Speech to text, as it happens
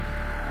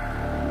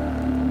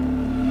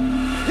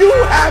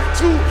have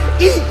to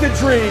eat the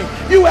dream.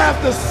 You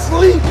have to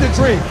sleep the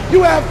dream.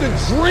 You have to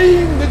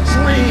dream the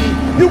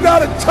dream. You got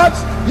to touch.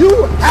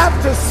 You have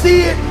to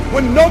see it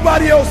when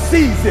nobody else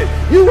sees it.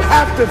 You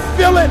have to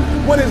feel it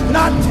when it's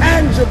not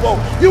tangible.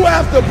 You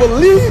have to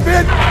believe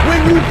it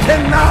when you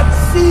cannot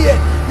see it.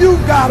 You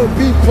got to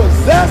be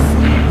possessed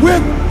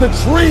with the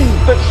dream.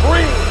 The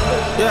dream.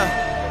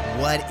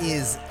 Yeah. What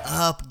is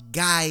up,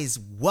 guys?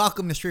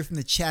 Welcome to Straight from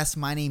the Chest.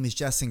 My name is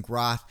Justin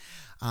Groth.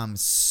 I'm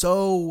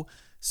so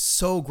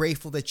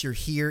grateful that you're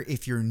here.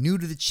 If you're new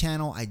to the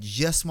channel, I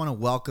just want to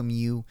welcome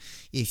you.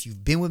 If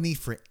you've been with me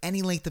for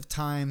any length of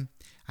time,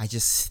 I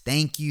just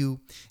thank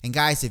you. And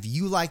guys, if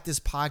you like this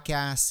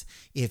podcast,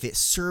 if it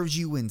serves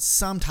you in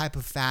some type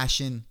of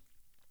fashion,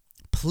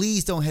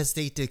 please don't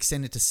hesitate to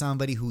extend it to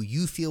somebody who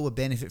you feel would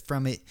benefit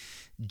from it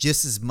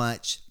just as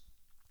much.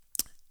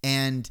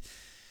 And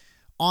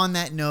on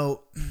that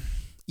note,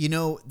 you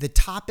know, the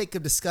topic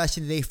of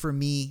discussion today for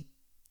me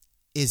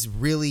is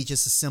really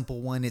just a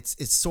simple one.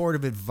 It's sort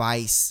of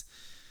advice,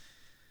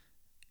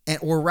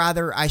 or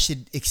rather I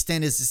should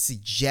extend as a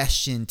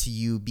suggestion to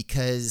you,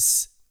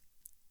 because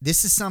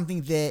this is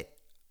something that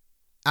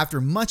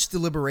after much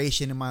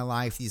deliberation in my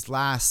life these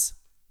last,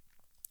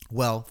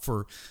 well,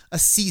 for a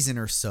season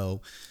or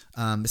so,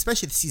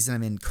 especially the season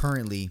I'm in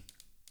currently,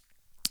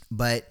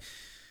 but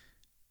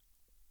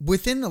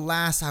within the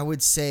last, I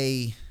would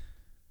say,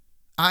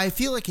 I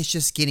feel like it's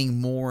just getting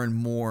more and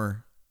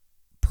more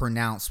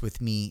pronounced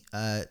with me,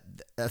 a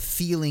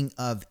feeling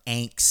of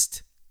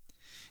angst.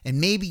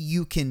 And maybe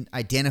you can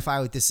identify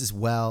with this as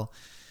well,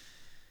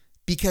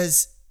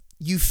 because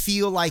you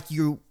feel like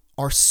you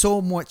are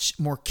so much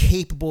more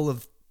capable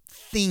of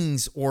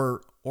things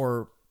or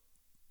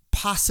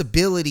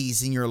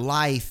possibilities in your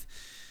life,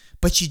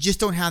 but you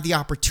just don't have the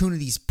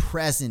opportunities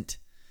present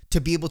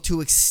to be able to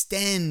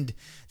extend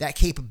that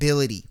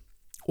capability,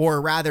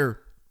 or rather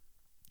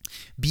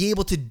be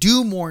able to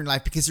do more in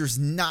life because there's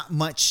not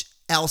much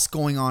else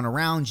going on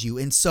around you.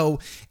 And so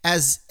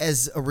as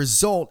a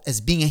result,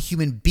 as being a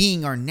human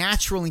being, our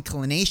natural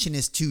inclination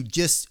is to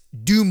just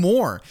do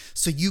more,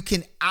 so you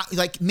can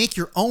like make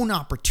your own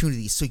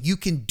opportunities, so you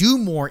can do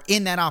more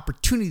in that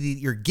opportunity that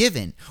you're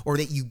given or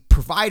that you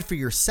provide for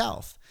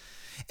yourself.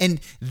 And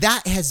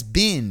that has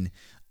been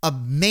a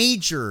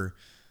major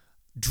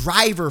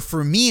driver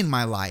for me in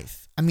my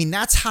life. I mean,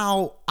 that's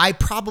how I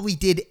probably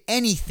did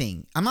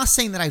anything. I'm not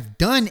saying that I've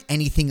done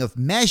anything of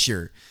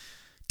measure.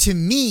 To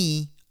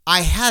me,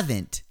 I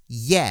haven't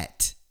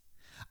yet.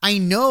 I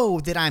know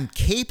that I'm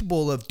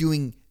capable of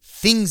doing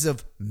things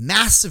of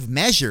massive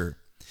measure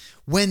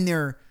when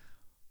they're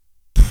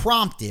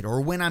prompted or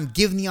when I'm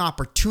given the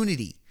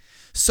opportunity.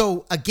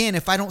 So again,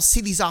 if I don't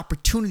see these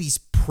opportunities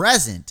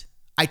present,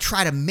 I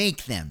try to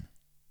make them.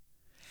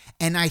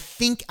 And I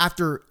think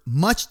after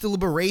much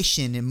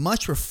deliberation and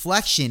much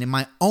reflection in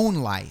my own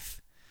life,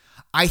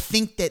 I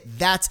think that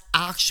that's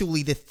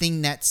actually the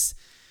thing that's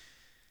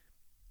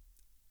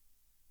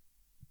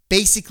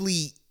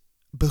basically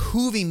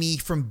behooving me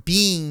from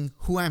being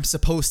who I'm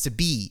supposed to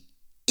be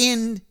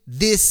in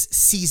this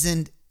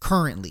season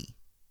currently.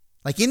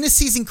 Like in this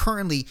season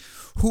currently,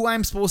 who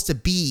I'm supposed to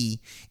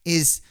be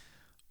is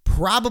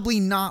probably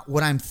not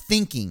what I'm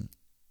thinking,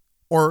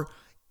 or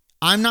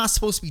I'm not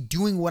supposed to be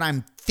doing what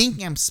I'm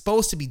thinking I'm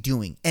supposed to be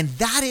doing. And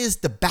that is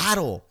the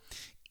battle.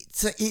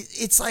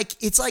 It's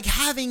like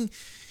having,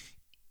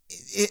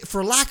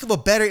 for lack of a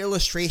better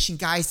illustration,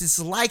 guys, it's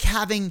like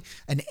having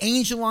an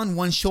angel on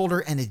one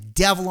shoulder and a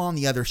devil on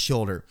the other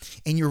shoulder.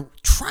 And you're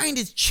trying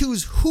to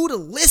choose who to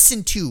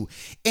listen to.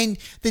 And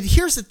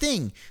here's the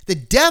thing. The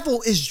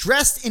devil is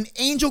dressed in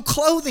angel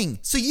clothing,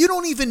 so you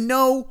don't even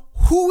know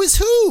who is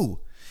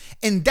who.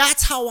 And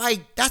that's how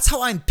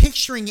I'm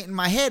picturing it in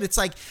my head. It's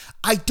like,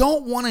 I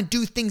don't want to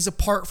do things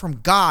apart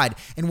from God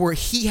and where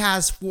he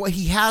has what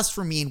he has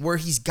for me and where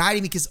he's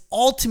guiding me, because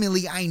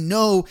ultimately I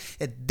know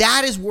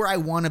that is where I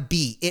want to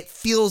be. It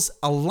feels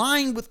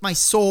aligned with my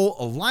soul,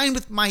 aligned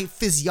with my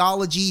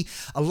physiology,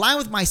 aligned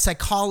with my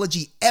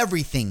psychology,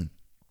 everything.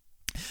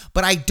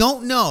 But I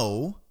don't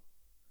know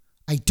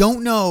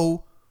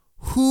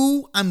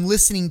who I'm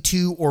listening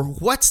to or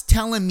what's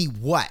telling me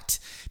what,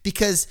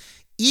 because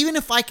even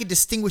if I could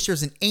distinguish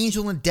there's an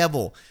angel and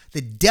devil,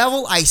 the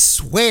devil, I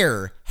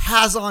swear,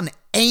 has on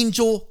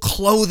angel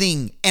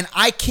clothing, and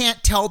I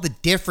can't tell the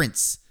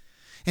difference.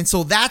 And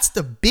so that's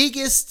the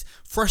biggest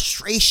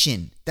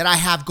frustration that I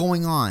have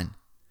going on.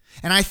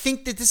 And I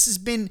think that this has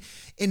been,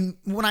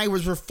 when I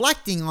was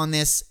reflecting on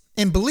this,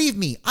 and believe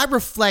me, I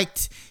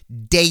reflect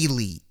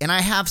daily, and I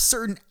have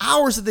certain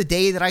hours of the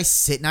day that I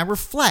sit and I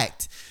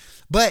reflect.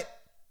 But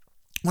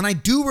when I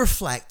do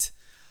reflect,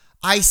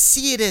 I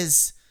see it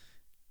as,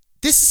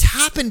 this has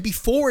happened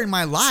before in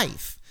my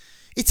life.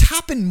 It's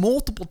happened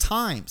multiple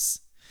times.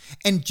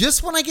 And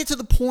just when I get to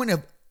the point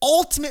of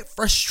ultimate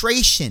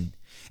frustration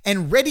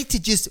and ready to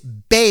just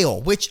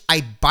bail, which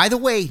I, by the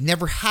way,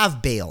 never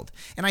have bailed.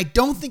 And I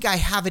don't think I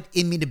have it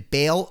in me to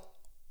bail,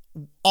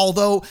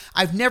 although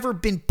I've never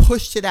been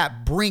pushed to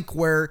that brink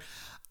where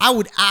I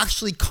would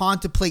actually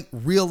contemplate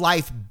real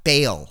life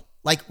bail.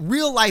 like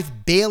real life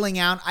bailing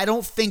out. I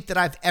don't think that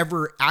I've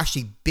ever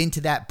actually been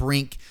to that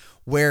brink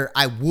where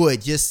I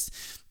would just,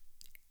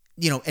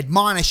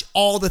 admonish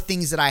all the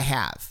things that I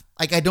have.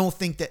 Like, I don't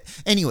think that.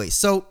 Anyway,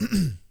 so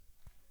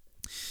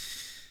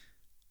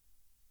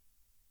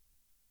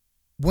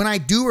when I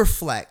do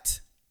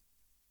reflect,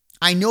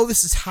 I know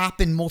this has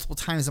happened multiple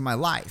times in my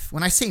life.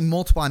 When I say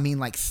multiple, I mean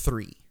like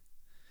 3.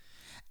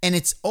 And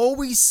it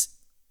always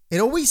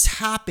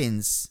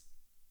happens.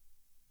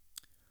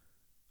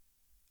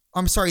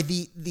 I'm sorry,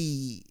 the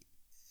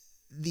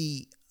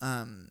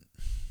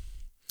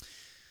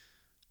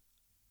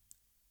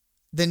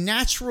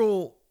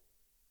natural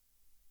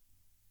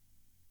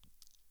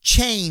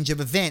change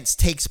of events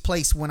takes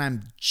place when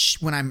I'm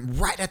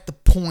right at the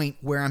point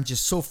where I'm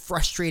just so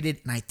frustrated,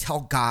 and I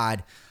tell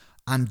God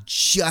and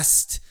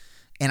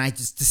I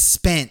just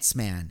dispense,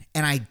 man.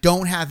 And I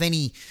don't have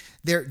any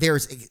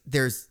there's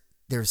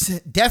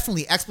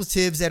definitely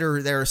expletives that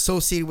are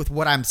associated with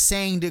what I'm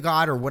saying to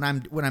God or what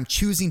I'm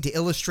choosing to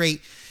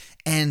illustrate,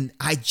 and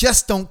I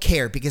just don't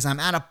care because I'm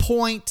at a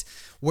point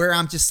where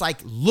I'm just like,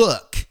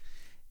 look,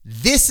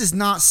 this is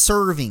not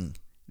serving.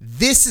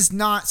 This is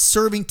not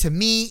serving to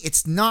me.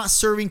 It's not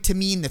serving to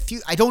me in the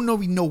future. I don't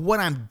even know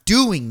what I'm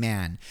doing,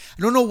 man.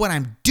 I don't know what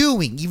I'm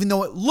doing. Even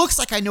though it looks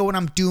like I know what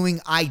I'm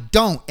doing, I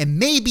don't. And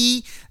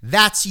maybe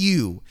that's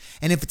you.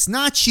 And if it's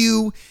not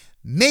you,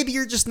 maybe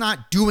you're just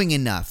not doing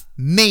enough.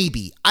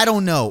 Maybe. I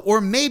don't know.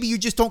 Or maybe you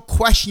just don't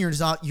question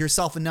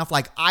yourself enough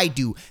like I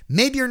do.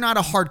 Maybe you're not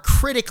a hard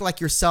critic like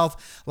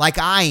yourself like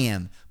I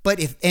am. But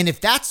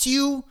if that's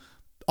you,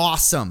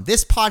 awesome.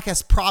 This podcast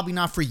is probably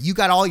not for you. You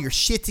got all your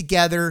shit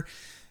together.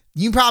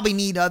 You probably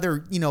need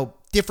other,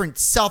 different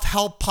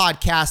self-help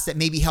podcasts that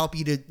maybe help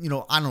you to,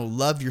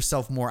 love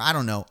yourself more. I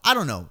don't know.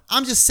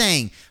 I'm just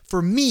saying,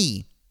 for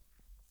me,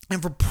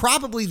 and for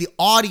probably the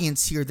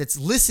audience here that's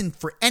listened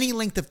for any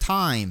length of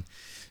time,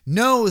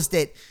 knows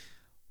that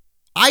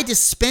I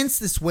dispense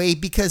this way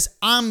because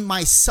I'm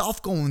myself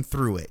going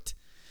through it.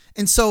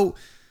 And so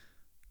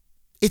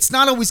it's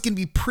not always going to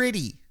be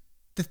pretty.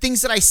 The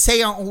things that I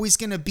say aren't always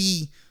going to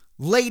be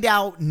laid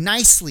out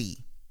nicely.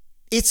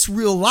 It's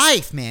real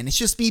life, man. It's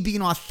just me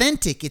being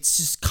authentic. It's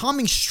just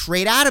coming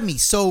straight out of me.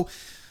 So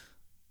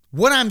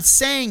what I'm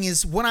saying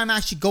is what I'm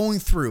actually going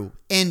through.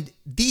 And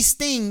these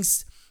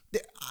things,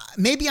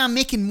 maybe I'm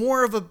making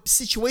more of a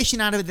situation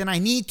out of it than I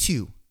need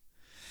to.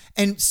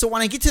 And so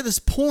when I get to this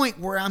point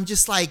where I'm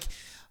just like,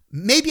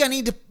 maybe I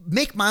need to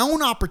make my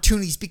own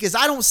opportunities because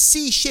I don't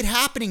see shit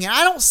happening. And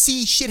I don't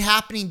see shit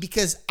happening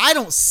because I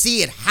don't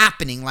see it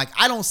happening. Like,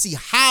 I don't see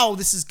how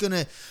this is going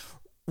to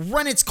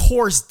run its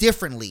course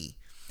differently.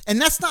 And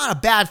that's not a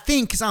bad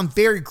thing because I'm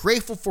very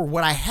grateful for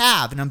what I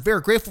have and I'm very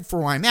grateful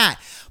for where I'm at.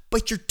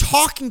 But you're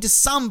talking to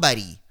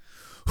somebody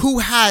who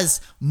has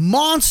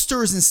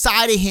monsters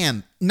inside of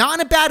him, not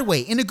in a bad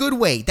way, in a good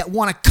way, that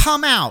want to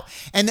come out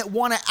and that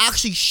want to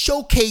actually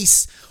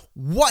showcase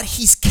what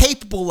he's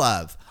capable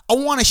of. I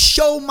want to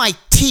show my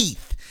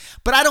teeth,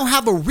 but I don't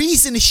have a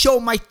reason to show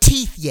my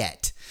teeth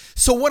yet.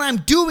 So what I'm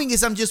doing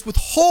is I'm just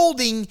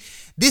withholding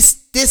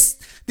this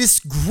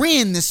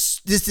grin,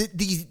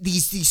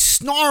 these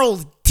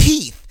snarled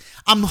teeth.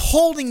 I'm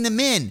holding them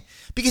in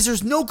because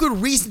there's no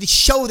good reason to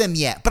show them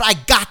yet, but I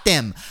got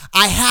them.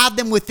 I have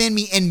them within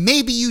me, and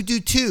maybe you do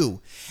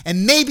too.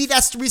 And maybe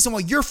that's the reason why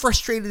you're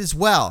frustrated as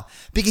well,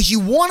 because you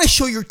want to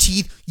show your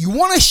teeth, you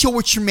want to show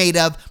what you're made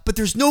of, but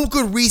there's no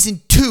good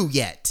reason to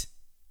yet.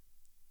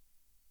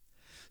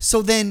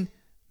 So then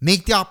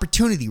make the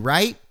opportunity,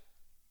 right?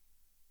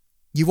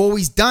 You've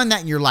always done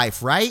that in your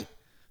life, right?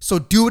 So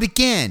do it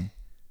again.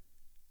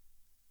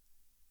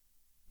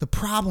 The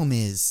problem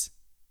is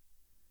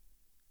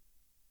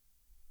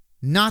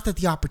not that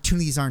the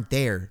opportunities aren't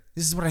there.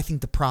 This is what I think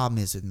the problem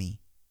is with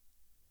me.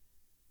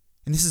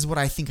 And this is what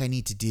I think I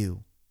need to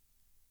do.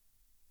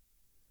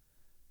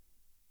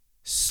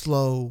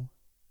 Slow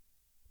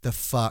the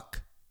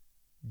fuck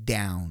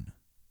down.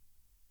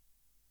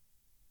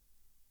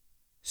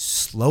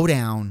 Slow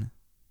down.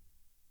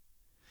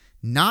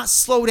 Not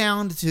slow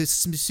down to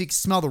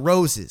smell the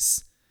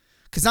roses.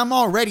 Because I'm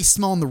already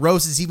smelling the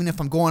roses even if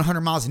I'm going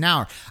 100 miles an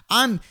hour.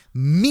 I'm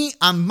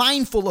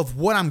mindful of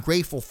what I'm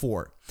grateful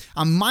for.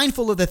 I'm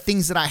mindful of the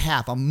things that I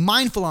have. I'm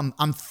mindful,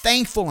 I'm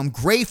thankful, I'm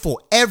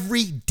grateful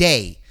every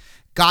day.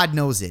 God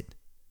knows it.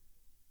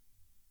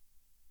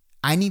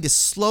 I need to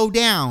slow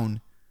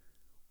down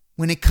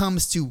when it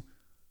comes to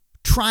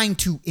trying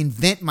to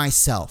invent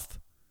myself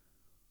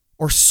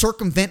or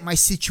circumvent my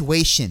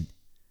situation.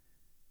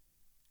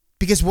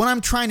 Because what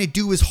I'm trying to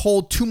do is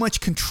hold too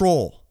much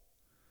control.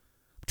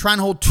 I'm trying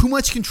to hold too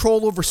much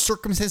control over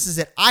circumstances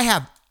that I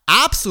have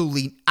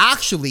actually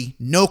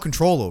no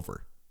control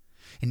over.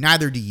 And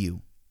neither do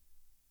you.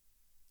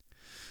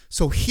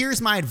 So here's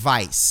my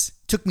advice.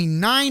 It took me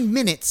 9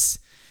 minutes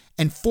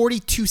and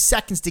 42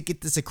 seconds to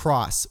get this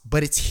across,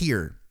 but it's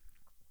here.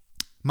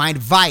 My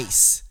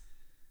advice: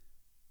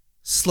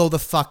 slow the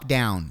fuck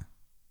down.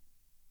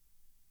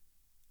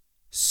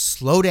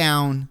 Slow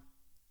down.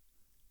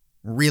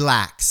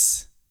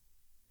 Relax.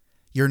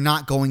 You're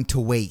not going to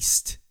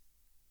waste.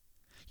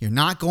 You're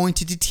not going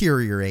to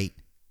deteriorate.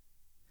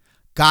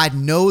 God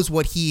knows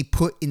what He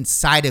put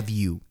inside of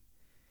you.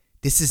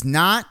 This is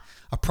not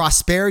a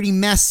prosperity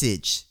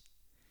message.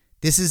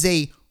 This is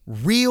a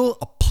real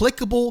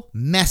applicable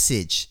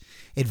message,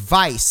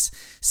 advice,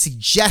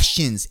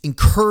 suggestions,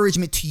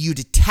 encouragement to you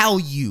to tell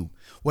you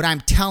what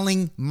I'm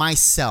telling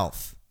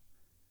myself.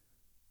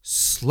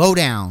 Slow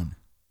down.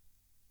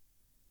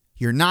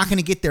 You're not going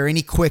to get there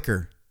any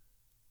quicker.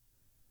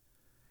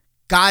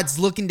 God's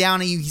looking down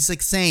at you. He's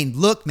like saying,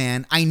 look,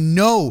 man, I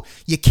know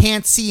you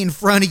can't see in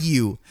front of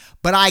you,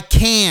 but I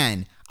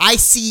can. I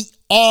see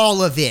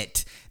all of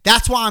it.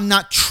 That's why I'm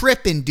not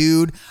tripping,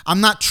 dude. I'm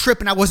not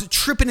tripping. I wasn't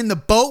tripping in the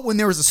boat when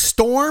there was a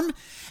storm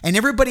and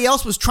everybody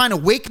else was trying to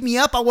wake me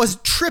up. I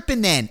wasn't tripping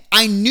then.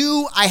 I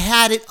knew I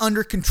had it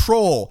under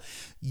control.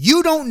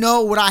 You don't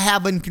know what I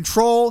have in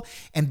control,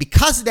 and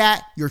because of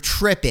that, you're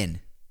tripping.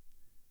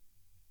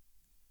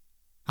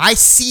 I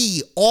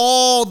see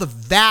all the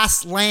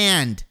vast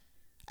land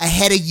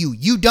ahead of you.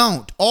 You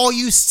don't. All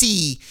you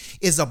see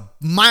is a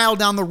mile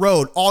down the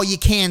road. All you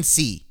can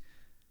see.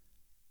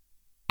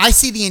 I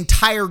see the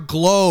entire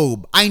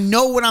globe. I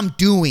know what I'm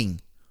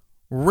doing.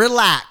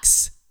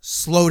 Relax.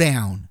 Slow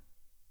down.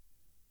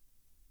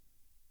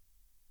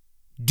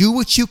 Do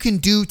what you can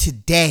do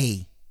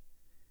today.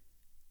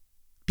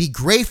 Be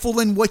grateful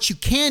in what you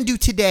can do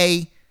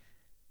today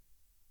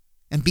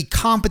and be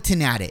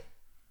competent at it.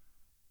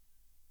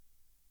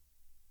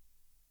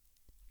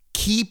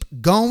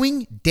 Keep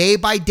going day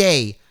by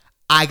day.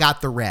 I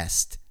got the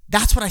rest.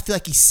 That's what I feel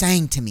like He's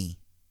saying to me.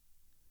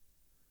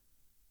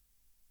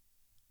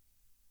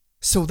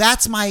 So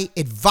that's my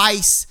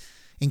advice,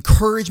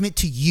 encouragement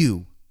to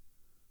you.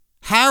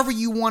 However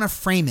you want to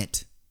frame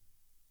it.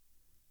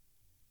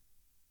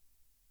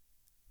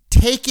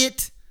 Take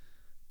it,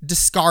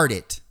 discard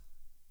it.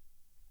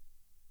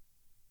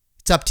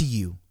 It's up to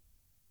you.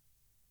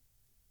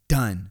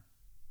 Done.